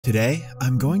Today,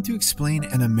 I'm going to explain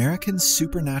an American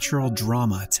supernatural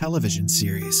drama television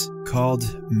series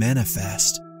called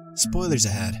Manifest. Spoilers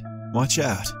ahead. Watch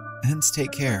out, and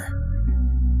take care.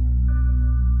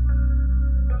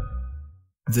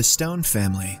 The Stone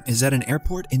family is at an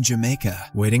airport in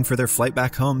Jamaica, waiting for their flight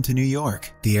back home to New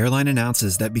York. The airline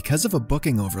announces that because of a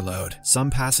booking overload, some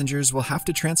passengers will have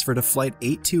to transfer to Flight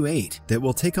 828 that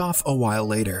will take off a while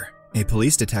later. A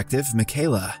police detective,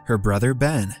 Michaela, her brother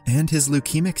Ben, and his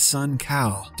leukemic son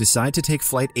Cal decide to take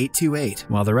Flight 828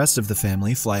 while the rest of the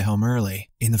family fly home early.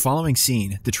 In the following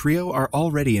scene, the trio are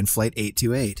already in Flight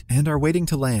 828 and are waiting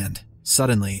to land.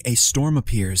 Suddenly, a storm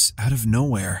appears out of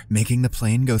nowhere, making the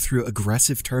plane go through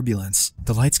aggressive turbulence.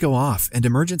 The lights go off and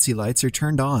emergency lights are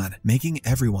turned on, making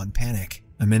everyone panic.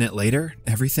 A minute later,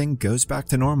 everything goes back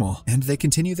to normal, and they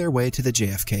continue their way to the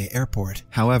JFK airport.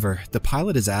 However, the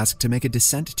pilot is asked to make a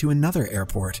descent to another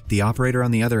airport. The operator on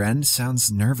the other end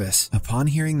sounds nervous upon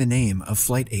hearing the name of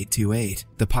Flight 828.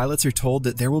 The pilots are told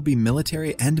that there will be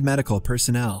military and medical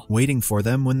personnel waiting for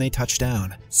them when they touch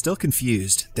down. Still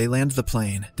confused, they land the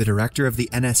plane. The director of the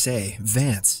NSA,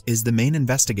 Vance, is the main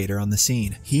investigator on the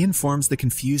scene. He informs the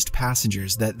confused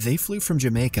passengers that they flew from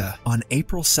Jamaica on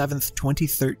April 7th,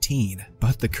 2013,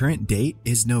 but the current date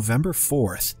is November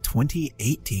 4th,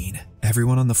 2018.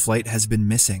 Everyone on the flight has been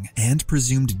missing and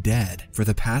presumed dead for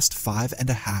the past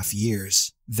 5.5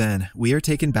 years. Then, we are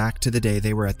taken back to the day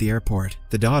they were at the airport.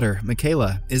 The daughter,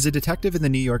 Michaela, is a detective in the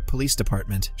New York Police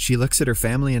Department. She looks at her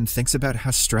family and thinks about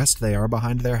how stressed they are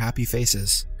behind their happy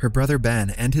faces. Her brother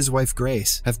Ben and his wife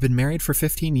Grace have been married for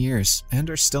 15 years and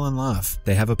are still in love.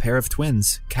 They have a pair of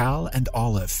twins, Cal and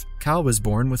Olive. Cal was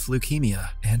born with leukemia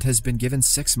and has been given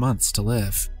 6 months to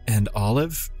live. And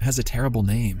Olive has a terrible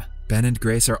name. Ben and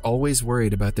Grace are always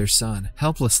worried about their son,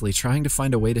 helplessly trying to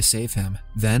find a way to save him.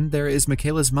 Then there is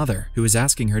Michaela's mother, who is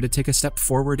asking her to take a step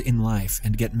forward in life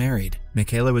and get married.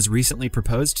 Michaela was recently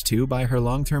proposed to by her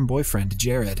long-term boyfriend,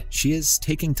 Jared. She is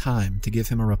taking time to give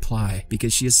him a reply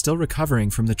because she is still recovering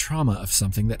from the trauma of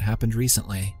something that happened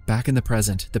recently. Back in the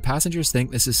present, the passengers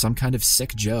think this is some kind of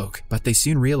sick joke, but they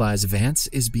soon realize Vance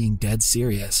is being dead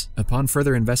serious. Upon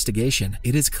further investigation,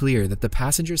 it is clear that the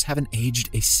passengers haven't aged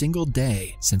a single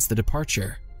day since the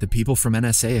departure. The people from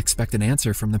NSA expect an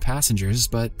answer from the passengers,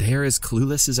 but they are as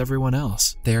clueless as everyone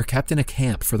else. They are kept in a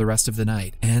camp for the rest of the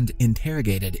night and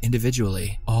interrogated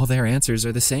individually. All their answers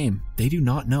are the same. They do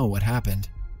not know what happened.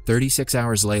 36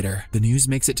 hours later, the news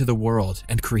makes it to the world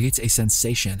and creates a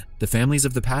sensation. The families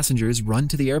of the passengers run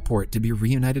to the airport to be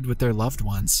reunited with their loved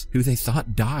ones, who they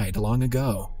thought died long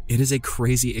ago. It is a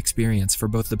crazy experience for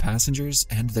both the passengers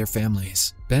and their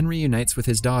families. Ben reunites with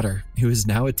his daughter, who is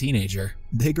now a teenager.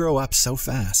 They grow up so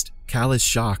fast. Cal is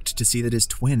shocked to see that his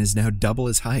twin is now double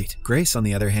his height. Grace, on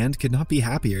the other hand, could not be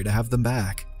happier to have them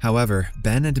back. However,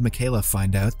 Ben and Michaela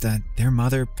find out that their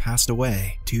mother passed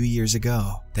away 2 years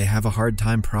ago. They have a hard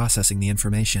time processing the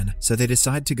information, so they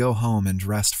decide to go home and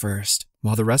rest first.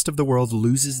 While the rest of the world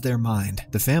loses their mind,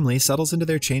 the family settles into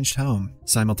their changed home.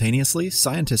 Simultaneously,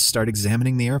 scientists start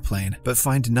examining the airplane, but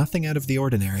find nothing out of the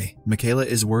ordinary. Michaela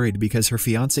is worried because her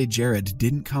fiancé Jared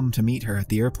didn't come to meet her at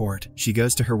the airport. She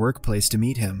goes to her workplace to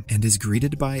meet him and is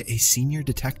greeted by a senior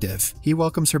detective. He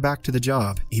welcomes her back to the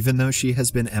job, even though she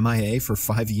has been MIA for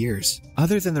 5 years.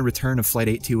 Other than the return of Flight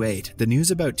 828, the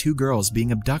news about 2 girls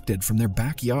being abducted from their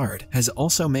backyard has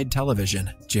also made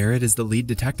television. Jared is the lead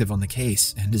detective on the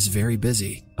case and is very busy.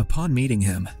 Upon meeting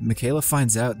him, Michaela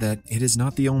finds out that it is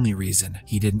not the only reason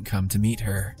he didn't come to meet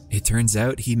her. It turns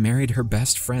out he married her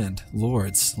best friend,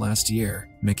 Lourdes, last year.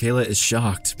 Michaela is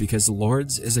shocked because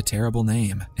Lourdes is a terrible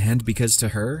name, and because to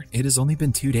her, it has only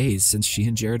been 2 days since she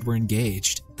and Jared were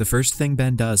engaged. The first thing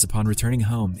Ben does upon returning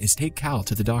home is take Cal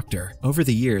to the doctor. Over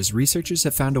the years, researchers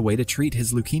have found a way to treat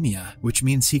his leukemia, which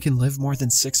means he can live more than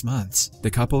 6 months.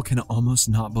 The couple can almost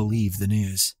not believe the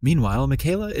news. Meanwhile,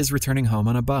 Michaela is returning home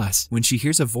on a bus when she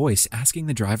hears a voice asking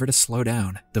the driver to slow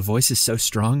down. The voice is so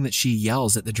strong that she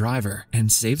yells at the driver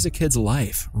and saves a kid's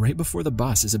life right before the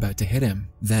bus is about to hit him.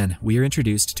 Then, we are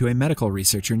introduced to a medical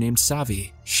researcher named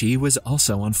Savi. She was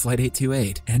also on Flight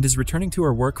 828 and is returning to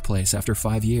her workplace after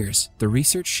 5 years. The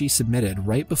research she submitted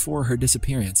right before her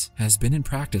disappearance has been in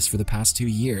practice for the past 2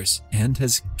 years and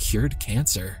has cured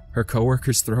cancer. Her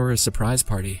coworkers throw her a surprise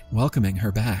party, welcoming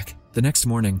her back. The next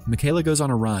morning, Michaela goes on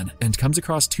a run and comes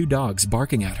across 2 dogs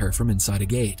barking at her from inside a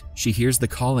gate. She hears the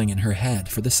calling in her head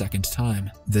for the second time.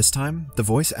 This time, the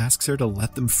voice asks her to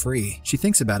let them free. She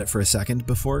thinks about it for a second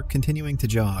before continuing to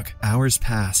jog. Hours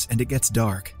pass and it gets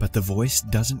dark, but the voice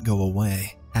doesn't go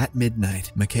away. At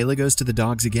midnight, Michaela goes to the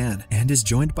dogs again and is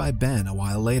joined by Ben a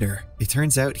while later. It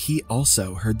turns out he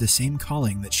also heard the same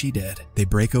calling that she did. They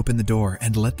break open the door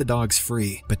and let the dogs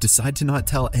free, but decide to not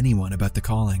tell anyone about the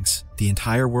callings. The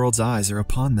entire world's eyes are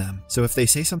upon them, so if they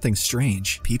say something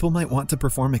strange, people might want to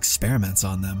perform experiments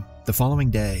on them. The following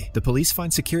day, the police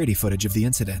find security footage of the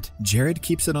incident. Jared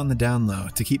keeps it on the down low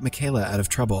to keep Michaela out of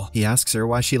trouble. He asks her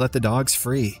why she let the dogs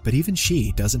free, but even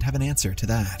she doesn't have an answer to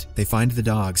that. They find the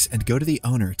dogs and go to the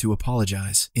owner to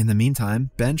apologize. In the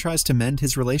meantime, Ben tries to mend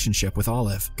his relationship with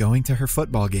Olive, going to her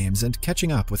football games and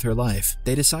catching up with her life.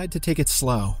 They decide to take it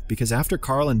slow, because after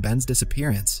Carl and Ben's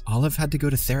disappearance, Olive had to go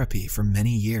to therapy for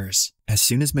many years. As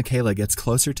soon as Michaela gets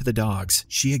closer to the dogs,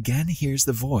 she again hears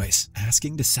the voice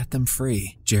asking to set them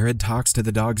free. Jared talks to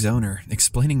the dog's owner,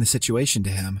 explaining the situation to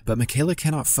him, but Michaela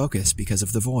cannot focus because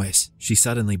of the voice. She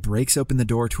suddenly breaks open the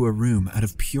door to a room out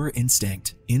of pure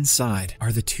instinct. Inside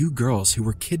are the two girls who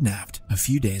were kidnapped a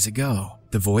few days ago.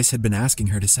 The voice had been asking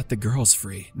her to set the girls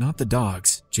free, not the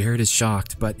dogs. Jared is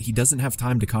shocked, but he doesn't have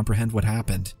time to comprehend what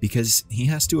happened because he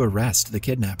has to arrest the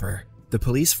kidnapper. The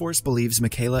police force believes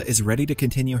Michaela is ready to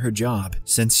continue her job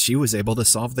since she was able to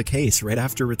solve the case right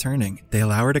after returning. They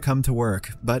allow her to come to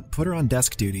work, but put her on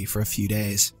desk duty for a few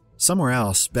days. Somewhere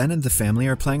else, Ben and the family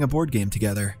are playing a board game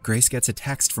together. Grace gets a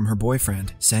text from her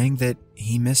boyfriend saying that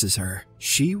he misses her.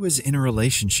 She was in a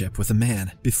relationship with a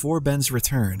man before Ben's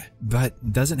return,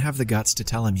 but doesn't have the guts to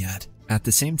tell him yet. At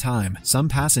the same time, some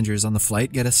passengers on the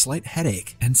flight get a slight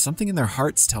headache, and something in their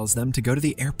hearts tells them to go to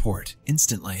the airport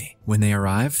instantly. When they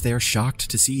arrive, they are shocked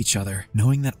to see each other,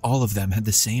 knowing that all of them had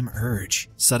the same urge.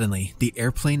 Suddenly, the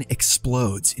airplane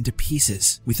explodes into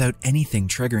pieces without anything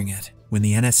triggering it. When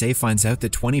the NSA finds out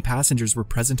that 20 passengers were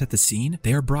present at the scene,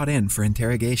 they are brought in for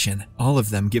interrogation. All of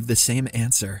them give the same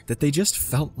answer, that they just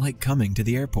felt like coming to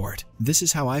the airport. This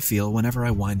is how I feel whenever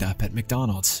I wind up at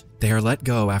McDonald's. They are let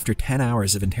go after 10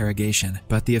 hours of interrogation,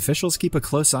 but the officials keep a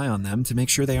close eye on them to make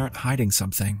sure they aren't hiding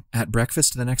something. At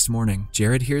breakfast the next morning,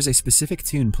 Jared hears a specific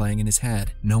tune playing in his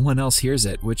head. No one else hears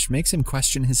it, which makes him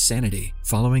question his sanity.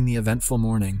 Following the eventful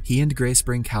morning, he and Grace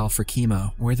bring Cal for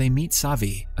chemo, where they meet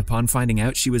Savi. Upon finding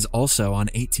out she was also on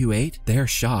 828, they are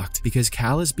shocked because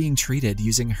Cal is being treated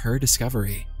using her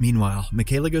discovery. Meanwhile,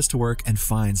 Michaela goes to work and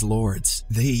finds Lourdes.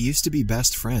 They used to be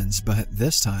best friends, but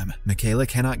this time, Michaela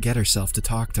cannot get herself to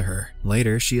talk to her.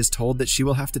 Later, she is told that she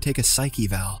will have to take a psych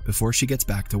eval before she gets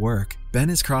back to work. Ben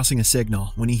is crossing a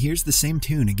signal when he hears the same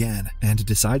tune again and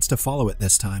decides to follow it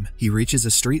this time. He reaches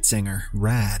a street singer,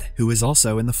 Rad, who is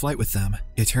also in the flight with them.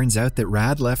 It turns out that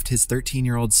Rad left his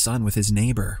 13-year-old son with his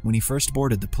neighbor when he first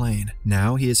boarded the plane.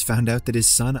 Now he has found out that his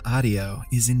son Adio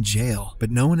is in jail, but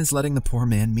no one is letting the poor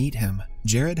man meet him.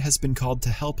 Jared has been called to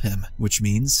help him, which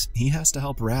means he has to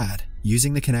help Rad.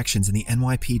 Using the connections in the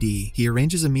NYPD, he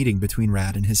arranges a meeting between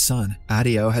Rad and his son.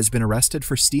 Adio has been arrested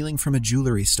for stealing from a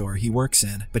jewelry store he works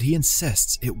in, but he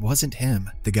insists it wasn't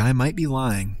him. The guy might be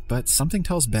lying, but something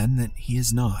tells Ben that he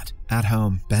is not. At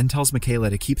home, Ben tells Michaela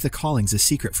to keep the callings a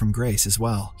secret from Grace as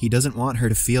well. He doesn't want her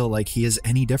to feel like he is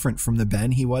any different from the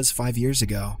Ben he was 5 years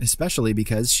ago, especially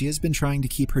because she has been trying to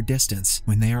keep her distance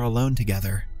when they are alone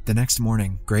together. The next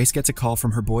morning, Grace gets a call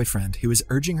from her boyfriend who is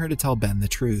urging her to tell Ben the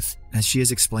truth. As she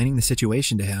is explaining the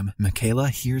situation to him, Michaela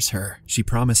hears her. She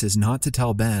promises not to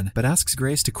tell Ben, but asks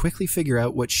Grace to quickly figure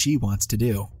out what she wants to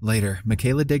do. Later,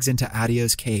 Michaela digs into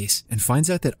Adio's case and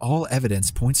finds out that all evidence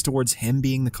points towards him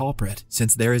being the culprit,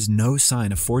 since there is no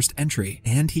sign of forced entry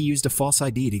and he used a false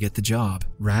ID to get the job.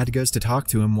 Rad goes to talk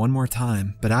to him one more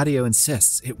time, but Adio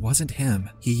insists it wasn't him.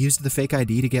 He used the fake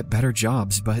ID to get better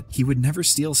jobs, but he would never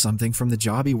steal something from the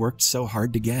job he worked so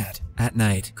hard to get. At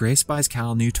night, Grace buys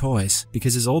Cal new toys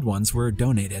because his old ones were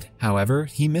donated. However,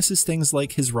 he misses things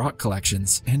like his rock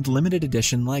collections and limited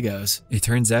edition Legos. It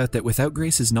turns out that without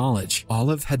Grace's knowledge,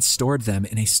 Olive had stored them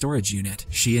in a storage unit.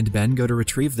 She and Ben go to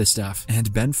retrieve the stuff,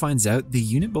 and Ben finds out the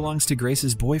unit belongs to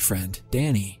Grace's boyfriend,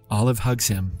 Danny. Olive hugs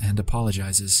him and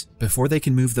apologizes. Before they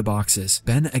can move the boxes,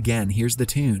 Ben again hears the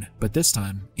tune, but this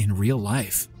time in real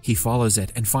life. He follows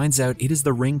it and finds out it is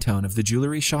the ringtone of the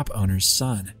jewelry shop owner's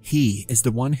son. He is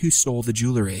the one who stole the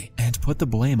jewelry and put the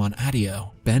blame on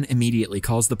Adio. Ben immediately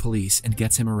calls the police and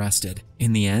gets him arrested.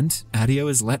 In the end, Adio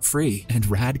is let free, and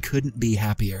Rad couldn't be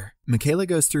happier. Michaela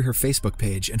goes through her Facebook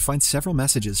page and finds several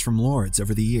messages from Lords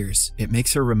over the years. It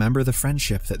makes her remember the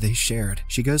friendship that they shared.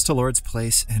 She goes to Lord's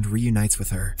place and reunites with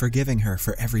her, forgiving her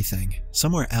for everything.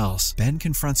 Somewhere else, Ben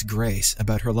confronts Grace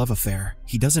about her love affair.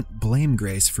 He doesn't blame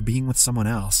Grace for being with someone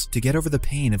else to get over the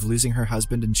pain of losing her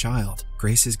husband and child.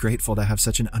 Grace is grateful to have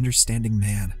such an understanding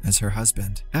man as her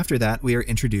husband. After that, we are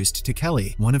introduced to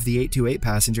Kelly, one of the 828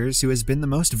 passengers who has been the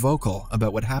most vocal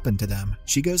about what happened to them.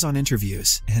 She goes on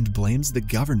interviews and blames the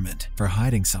government for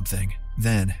hiding something.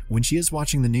 Then, when she is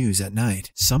watching the news at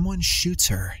night, someone shoots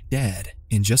her dead.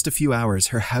 In just a few hours,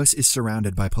 her house is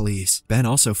surrounded by police. Ben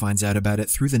also finds out about it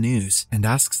through the news and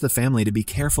asks the family to be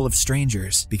careful of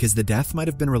strangers because the death might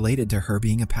have been related to her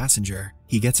being a passenger.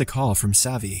 He gets a call from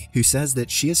Savvy, who says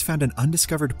that she has found an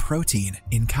undiscovered protein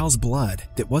in Cal's blood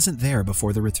that wasn't there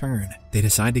before the return. They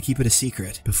decide to keep it a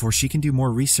secret before she can do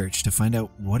more research to find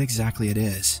out what exactly it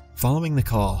is. Following the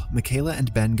call, Michaela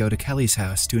and Ben go to Kelly's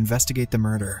house to investigate the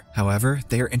murder. However,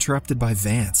 they are interrupted by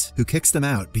Vance, who kicks them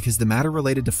out because the matter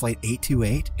related to Flight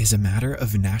 828 is a matter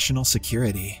of national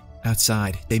security.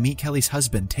 Outside, they meet Kelly's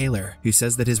husband, Taylor, who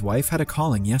says that his wife had a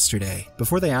calling yesterday.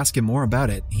 Before they ask him more about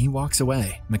it, he walks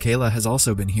away. Michaela has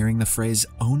also been hearing the phrase,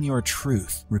 "own your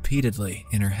truth," repeatedly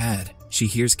in her head. She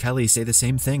hears Kelly say the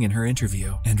same thing in her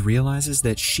interview and realizes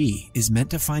that she is meant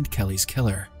to find Kelly's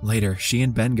killer. Later, she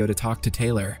and Ben go to talk to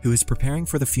Taylor, who is preparing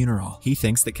for the funeral. He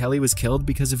thinks that Kelly was killed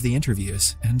because of the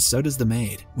interviews, and so does the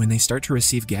maid. When they start to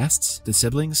receive guests, the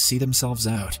siblings see themselves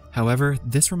out. However,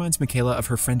 this reminds Michaela of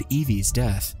her friend Evie's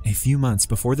death. A few months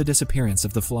before the disappearance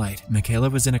of the flight, Michaela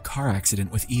was in a car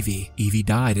accident with Evie. Evie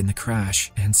died in the crash,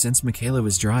 and since Michaela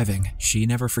was driving, she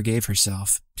never forgave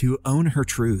herself. To own her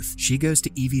truth, she goes to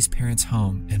Evie's parents'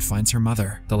 home and finds her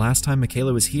mother. The last time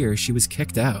Michaela was here, she was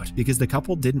kicked out because the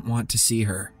couple didn't want to see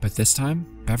her. But this time,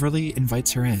 Beverly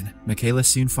invites her in. Michaela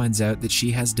soon finds out that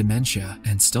she has dementia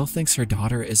and still thinks her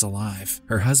daughter is alive.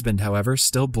 Her husband, however,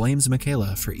 still blames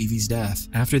Michaela for Evie's death.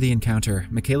 After the encounter,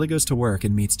 Michaela goes to work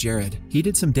and meets Jared. He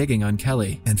did some digging on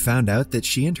Kelly and found out that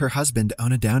she and her husband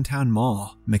own a downtown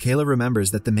mall. Michaela remembers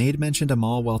that the maid mentioned a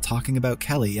mall while talking about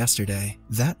Kelly yesterday.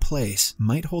 That place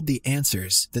might hold the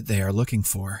answers that they are looking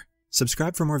for.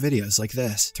 Subscribe for more videos like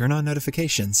this, turn on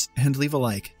notifications, and leave a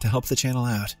like to help the channel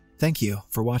out. Thank you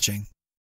for watching.